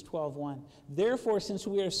 Hebrews 12:1. Therefore, since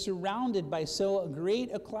we are surrounded by so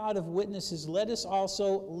great a cloud of witnesses, let us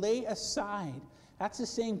also lay aside. That's the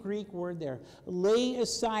same Greek word there. Lay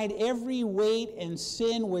aside every weight and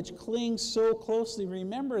sin which clings so closely.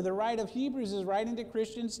 Remember, the writer of Hebrews is writing to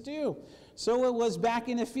Christians too. So it was back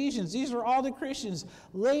in Ephesians. These are all the Christians.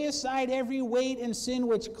 Lay aside every weight and sin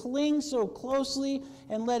which clings so closely,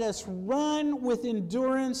 and let us run with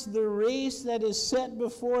endurance the race that is set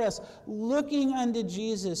before us, looking unto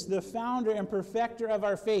Jesus, the founder and perfecter of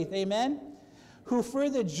our faith. Amen? Who for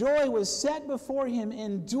the joy was set before him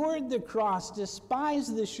endured the cross,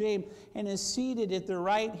 despised the shame, and is seated at the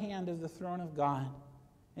right hand of the throne of God.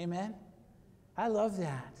 Amen? I love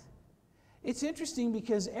that. It's interesting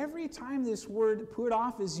because every time this word put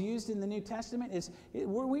off is used in the New Testament,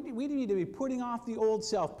 we need to be putting off the old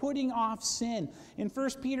self, putting off sin. In 1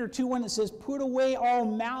 Peter 2:1 it says, put away all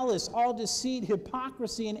malice, all deceit,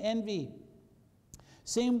 hypocrisy, and envy.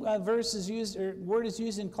 Same verse is used, or word is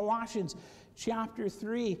used in Colossians chapter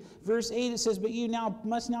 3, verse 8, it says, but you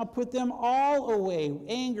must now put them all away.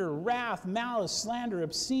 Anger, wrath, malice, slander,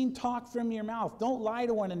 obscene talk from your mouth. Don't lie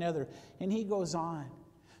to one another. And he goes on.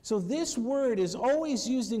 So this word is always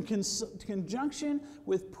used in conjunction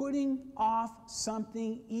with putting off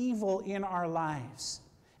something evil in our lives.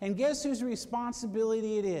 And guess whose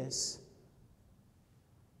responsibility it is?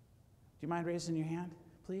 Do you mind raising your hand,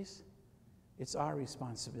 please? It's our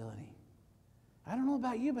responsibility. I don't know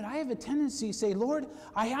about you, but I have a tendency to say, Lord,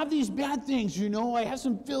 I have these bad things, I have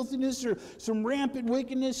some filthiness or some rampant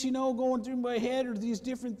wickedness, going through my head, or these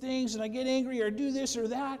different things, and I get angry or do this or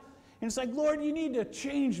that. And it's like, Lord, you need to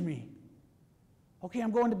change me. Okay, I'm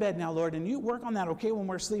going to bed now, Lord, and you work on that, okay, when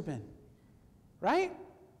we're sleeping. Right?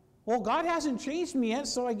 Well, God hasn't changed me yet,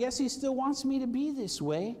 so I guess he still wants me to be this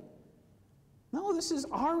way. No, this is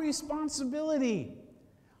our responsibility.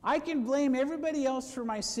 I can blame everybody else for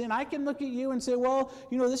my sin. I can look at you and say, well,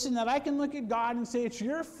 this and that. I can look at God and say, it's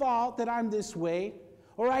your fault that I'm this way.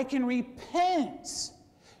 Or I can repent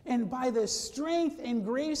and by the strength and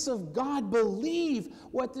grace of God believe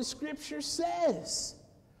what the Scripture says.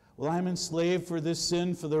 Well, I'm enslaved for this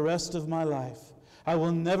sin for the rest of my life. I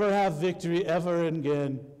will never have victory ever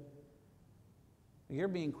again. You're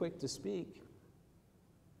being quick to speak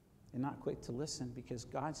and not quick to listen, because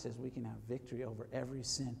God says we can have victory over every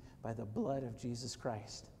sin by the blood of Jesus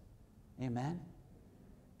Christ. Amen?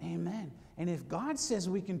 Amen. And if God says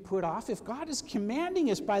we can put off, if God is commanding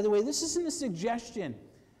us, by the way, this isn't a suggestion.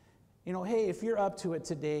 Hey, if you're up to it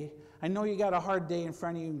today, I know you got a hard day in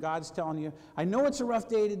front of you and God's telling you, I know it's a rough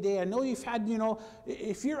day today. I know you've had,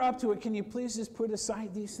 if you're up to it, can you please just put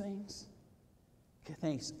aside these things? Okay,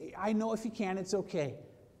 thanks. I know if you can, it's okay.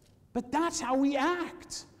 But that's how we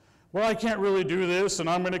act. Well, I can't really do this, and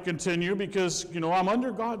I'm going to continue because, I'm under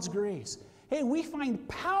God's grace. Hey, we find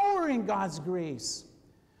power in God's grace.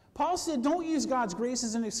 Paul said, don't use God's grace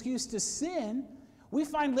as an excuse to sin. We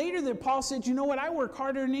find later that Paul said, you know what, I work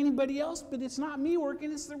harder than anybody else, but it's not me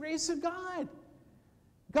working, it's the grace of God.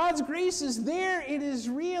 God's grace is there, it is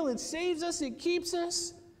real, it saves us, it keeps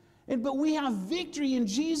us, but we have victory in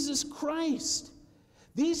Jesus Christ.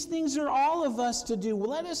 These things are all of us to do.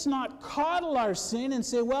 Let us not coddle our sin and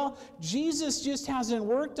say, well, Jesus just hasn't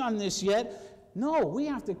worked on this yet. No, we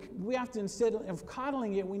have to instead of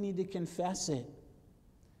coddling it, we need to confess it.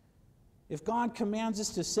 If God commands us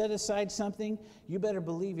to set aside something, you better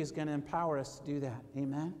believe he's going to empower us to do that.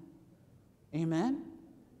 Amen? Amen?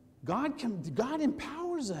 God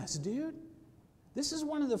empowers us, dude. This is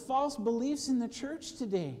one of the false beliefs in the church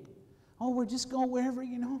today. Oh, we're just going wherever,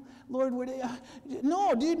 Lord,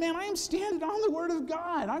 no, dude, man, I am standing on the Word of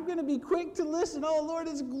God. I'm going to be quick to listen. Oh, Lord,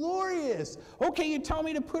 it's glorious. Okay, you tell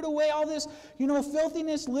me to put away all this,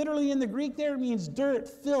 filthiness. Literally in the Greek there means dirt,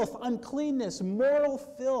 filth, uncleanness, moral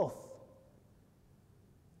filth.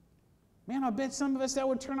 Man, I bet some of us that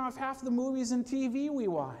would turn off half the movies and TV we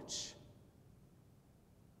watch.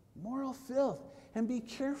 Moral filth. And be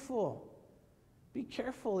careful. Be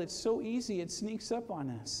careful. It's so easy. It sneaks up on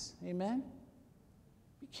us. Amen?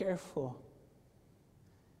 Be careful.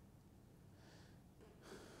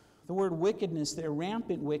 The word wickedness there,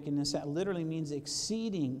 rampant wickedness, that literally means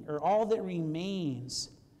exceeding, or all that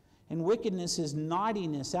remains. And wickedness is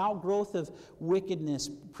naughtiness, outgrowth of wickedness,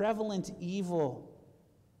 prevalent evil.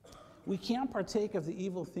 We can't partake of the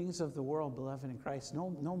evil things of the world, beloved in Christ. No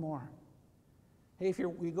more. Hey, if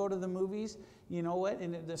we go to the movies, you know what,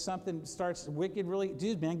 and there's something starts wicked really,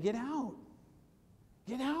 dude, man, get out.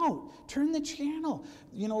 Get out. Turn the channel.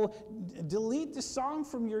 Delete the song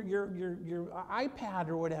from your iPad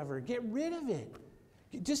or whatever. Get rid of it.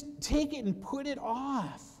 Just take it and put it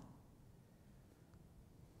off.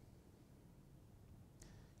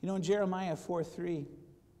 In Jeremiah 4:3,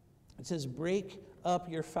 it says, break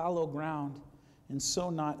up your fallow ground and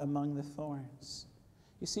sow not among the thorns.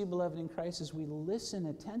 You see, beloved in Christ, as we listen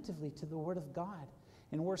attentively to the Word of God,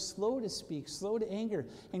 and we're slow to speak, slow to anger,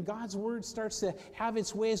 and God's Word starts to have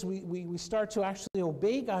its way as we start to actually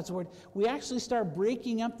obey God's Word, we actually start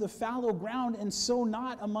breaking up the fallow ground and sow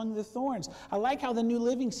not among the thorns. I like how the New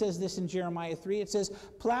Living says this in Jeremiah 3. It says,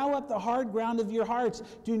 plow up the hard ground of your hearts.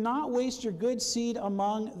 Do not waste your good seed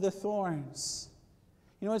among the thorns.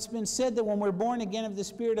 It's been said that when we're born again of the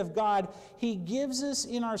Spirit of God, he gives us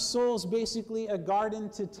in our souls basically a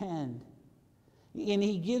garden to tend. And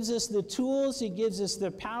he gives us the tools, he gives us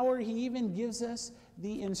the power, he even gives us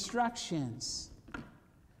the instructions.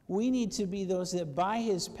 We need to be those that by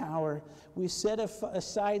his power, we set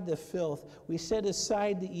aside the filth, we set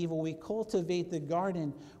aside the evil, we cultivate the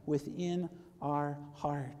garden within our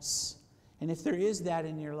hearts. And if there is that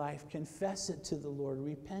in your life, confess it to the Lord,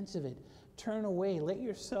 repent of it. turn away. Let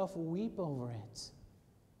yourself weep over it.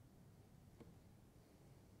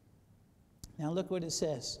 Now look what it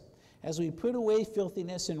says. As we put away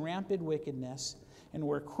filthiness and rampant wickedness, and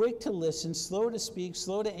we're quick to listen, slow to speak,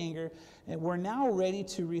 slow to anger, and we're now ready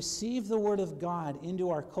to receive the word of God into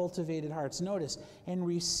our cultivated hearts. Notice, and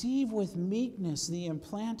receive with meekness the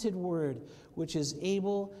implanted word, which is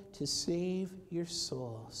able to save your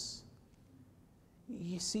souls.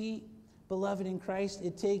 You see, beloved in Christ,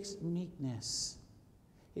 it takes meekness.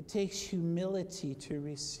 It takes humility to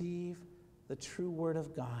receive the true word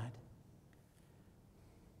of God.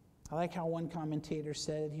 I like how one commentator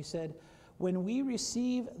said it. He said, when we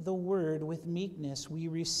receive the word with meekness, we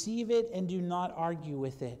receive it and do not argue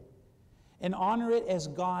with it, and honor it as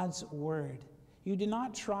God's word. You do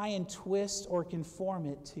not try and twist or conform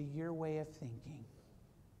it to your way of thinking.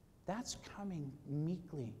 That's coming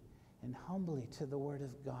meekly and humbly to the word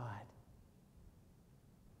of God.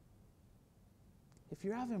 If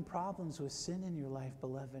you're having problems with sin in your life,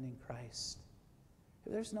 beloved in Christ,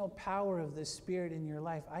 if there's no power of the Spirit in your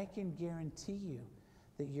life, I can guarantee you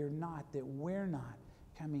that we're not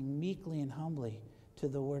coming meekly and humbly to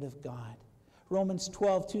the word of God. Romans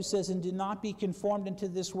 12:2 says, and do not be conformed into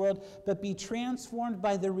this world, but be transformed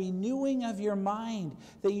by the renewing of your mind,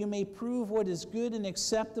 that you may prove what is good and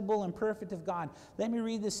acceptable and perfect of God. Let me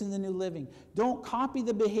read this in the New Living. Don't copy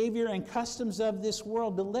the behavior and customs of this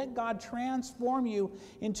world, but let God transform you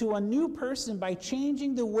into a new person by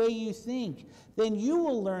changing the way you think. Then you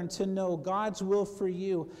will learn to know God's will for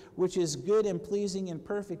you, which is good and pleasing and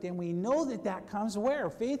perfect. And we know that comes where?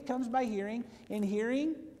 Faith comes by hearing, and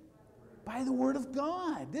hearing by the word of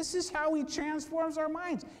God. This is how he transforms our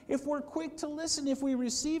minds. If we're quick to listen, if we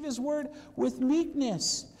receive his word with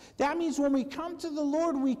meekness, that means when we come to the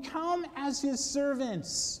Lord, we come as his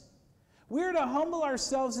servants. We're to humble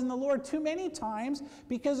ourselves in the Lord too many times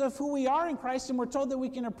because of who we are in Christ, and we're told that we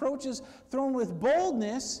can approach his throne with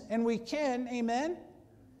boldness, and we can, amen?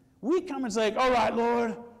 We come and say, all right,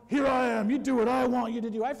 Lord, here I am. You do what I want you to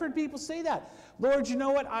do. I've heard people say that. Lord, you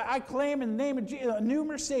know what? I claim in the name of Jesus, a new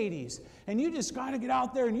Mercedes. And you just got to get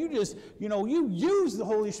out there and you just, you use the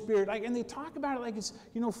Holy Spirit. And they talk about it like it's,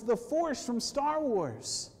 the Force from Star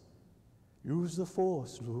Wars. Use the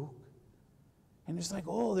Force, Luke. And it's like,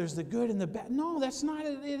 oh, there's the good and the bad. No, that's not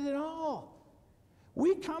it at all.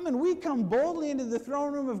 We come boldly into the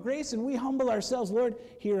throne room of grace and we humble ourselves. Lord,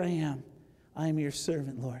 here I am. I am your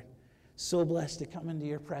servant, Lord. So blessed to come into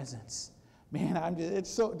your presence. Man, did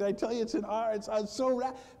I tell you it's an honor? I'm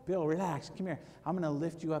so Bill, relax. Come here. I'm going to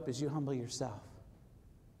lift you up as you humble yourself.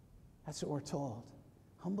 That's what we're told.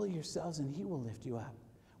 Humble yourselves and he will lift you up.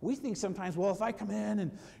 We think sometimes, well, if I come in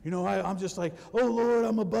and, I'm just like, oh, Lord,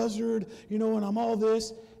 I'm a buzzard, and I'm all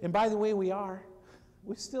this. And by the way, we are.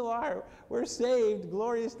 We still are. We're saved,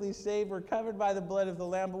 gloriously saved. We're covered by the blood of the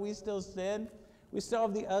Lamb, but we still sin. We still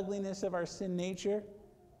have the ugliness of our sin nature.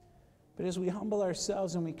 But as we humble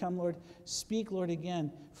ourselves and we come, Lord, speak, Lord,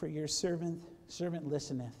 again, for your servant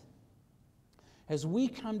listeneth. As we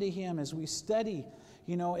come to him, as we study,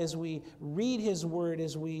 as we read his word,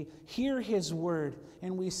 as we hear his word,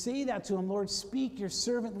 and we say that to him, Lord, speak, your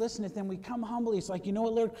servant listeneth, and we come humbly. It's like,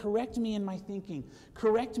 what, Lord, correct me in my thinking,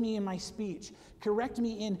 correct me in my speech, correct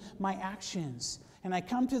me in my actions. And I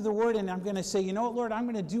come to the word and I'm going to say, what, Lord, I'm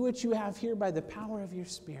going to do what you have here by the power of your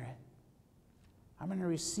Spirit. I'm going to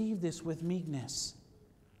receive this with meekness.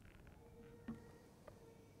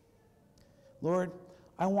 Lord,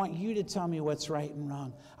 I want you to tell me what's right and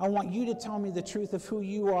wrong. I want you to tell me the truth of who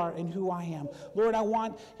you are and who I am. Lord, I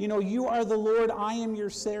want, you are the Lord, I am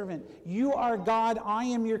your servant. You are God, I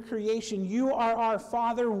am your creation. You are our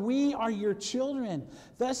Father, we are your children.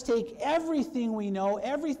 Thus take everything we know,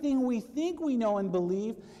 everything we think we know and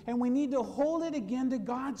believe, and we need to hold it again to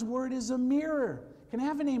God's word as a mirror. Can I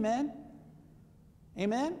have an amen?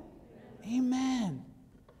 Amen? Amen.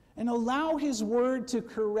 And allow his word to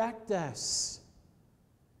correct us.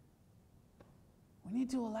 We need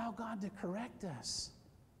to allow God to correct us,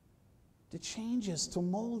 to change us, to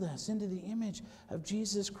mold us into the image of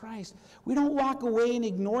Jesus Christ. We don't walk away and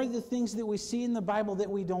ignore the things that we see in the Bible that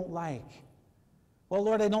we don't like. Well,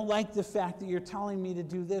 Lord, I don't like the fact that you're telling me to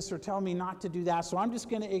do this or telling me not to do that, so I'm just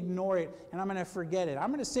going to ignore it and I'm going to forget it. I'm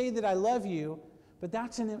going to say that I love you, but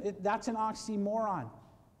that's an oxymoron.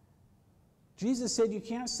 Jesus said you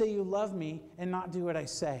can't say you love me and not do what I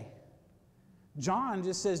say. John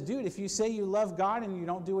just says, dude, if you say you love God and you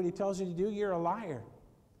don't do what he tells you to do, you're a liar.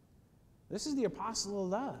 This is the apostle of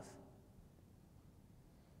love.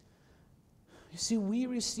 You see, we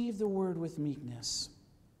receive the word with meekness.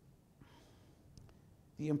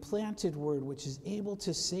 The implanted word which is able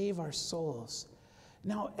to save our souls.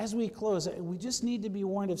 Now, as we close, we just need to be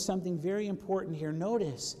warned of something very important here.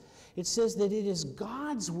 Notice, it says that it is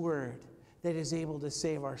God's word that is able to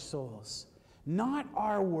save our souls, not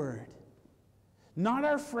our word, not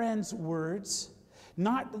our friends' words,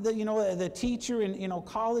 not the teacher in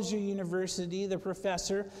college or university, the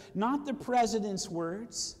professor, not the president's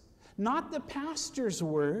words, not the pastor's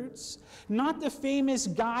words, not the famous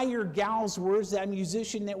guy or gal's words, that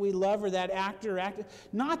musician that we love or that actor.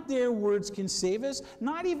 Not their words can save us,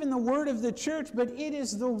 not even the word of the church, but it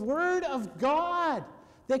is the word of God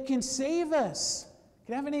that can save us.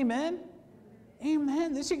 Can I have an amen?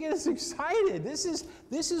 Amen. This should get us excited. This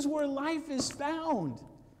is where life is found.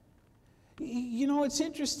 It's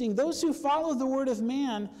interesting. Those who follow the word of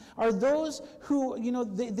man are those who,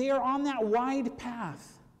 they are on that wide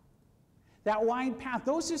path. That wide path.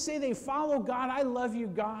 Those who say they follow God, I love you,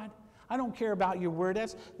 God. I don't care about your word.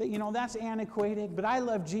 That's antiquated, but I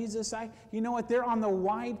love Jesus. You know what? They're on the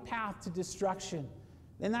wide path to destruction.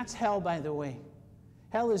 And that's hell, by the way.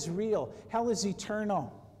 Hell is real. Hell is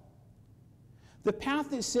eternal. The path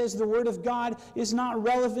that says the word of God is not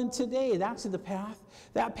relevant today, that's the path.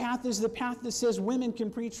 That path is the path that says women can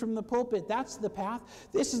preach from the pulpit. That's the path.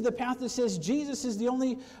 This is the path that says Jesus is the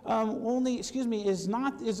only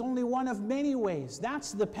one of many ways.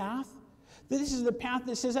 That's the path. This is the path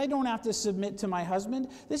that says I don't have to submit to my husband.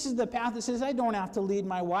 This is the path that says I don't have to lead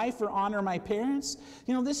my wife or honor my parents.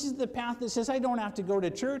 This is the path that says I don't have to go to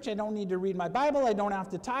church. I don't need to read my Bible. I don't have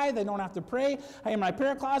to tithe. I don't have to pray. I am my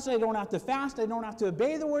prayer closet. I don't have to fast. I don't have to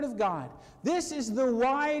obey the word of God. This is the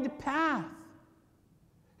wide path.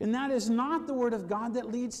 And that is not the word of God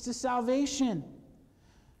that leads to salvation.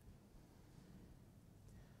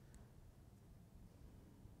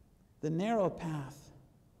 The narrow path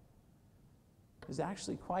is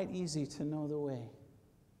actually quite easy to know the way.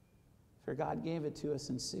 For God gave it to us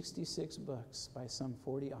in 66 books by some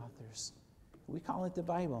 40 authors. We call it the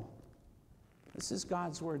Bible. This is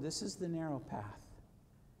God's word. This is the narrow path.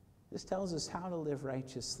 This tells us how to live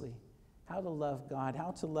righteously, how to love God,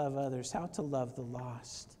 how to love others, how to love the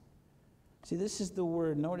lost. See, this is the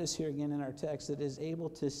word, notice here again in our text, that is able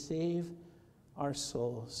to save our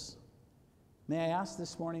souls. May I ask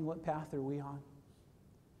this morning, what path are we on?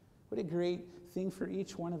 What a great thing for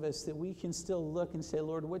each one of us that we can still look and say,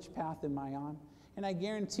 Lord, which path am I on? And I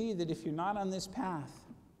guarantee that if you're not on this path,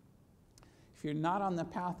 if you're not on the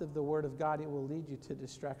path of the Word of God, it will lead you to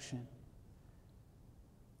destruction.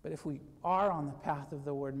 But if we are on the path of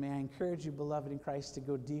the Word, may I encourage you, beloved in Christ, to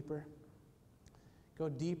go deeper. Go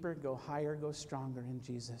deeper, go higher, go stronger in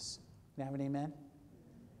Jesus. Can I have an amen?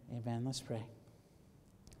 Amen. Let's pray.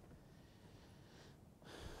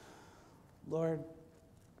 Lord,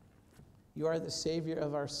 you are the Savior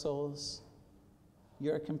of our souls.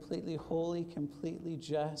 You are completely holy, completely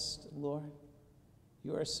just, Lord.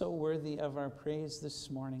 You are so worthy of our praise this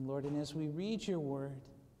morning, Lord. And as we read your word,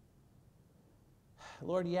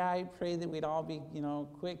 Lord, I pray that we'd all be,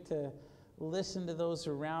 quick to listen to those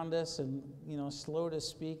around us and, slow to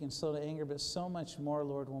speak and slow to anger, but so much more,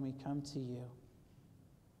 Lord, when we come to you.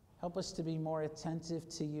 Help us to be more attentive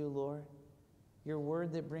to you, Lord. Your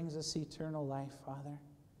word that brings us eternal life, Father.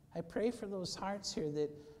 I pray for those hearts here that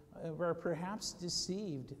were perhaps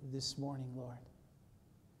deceived this morning, Lord.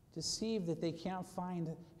 Deceived that they can't find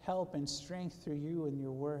help and strength through you and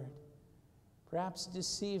your word. Perhaps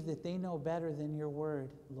deceived that they know better than your word,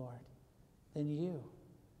 Lord, than you.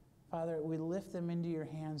 Father, we lift them into your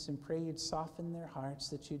hands and pray you'd soften their hearts,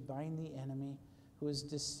 that you'd bind the enemy who has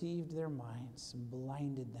deceived their minds and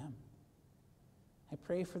blinded them. I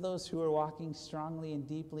pray for those who are walking strongly and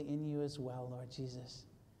deeply in you as well, Lord Jesus,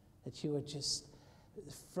 that you would just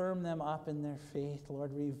firm them up in their faith.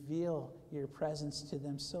 Lord, reveal your presence to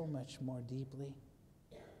them so much more deeply.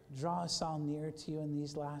 Draw us all near to you in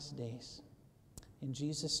these last days. In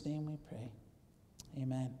Jesus' name we pray.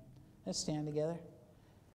 Amen. Let's stand together.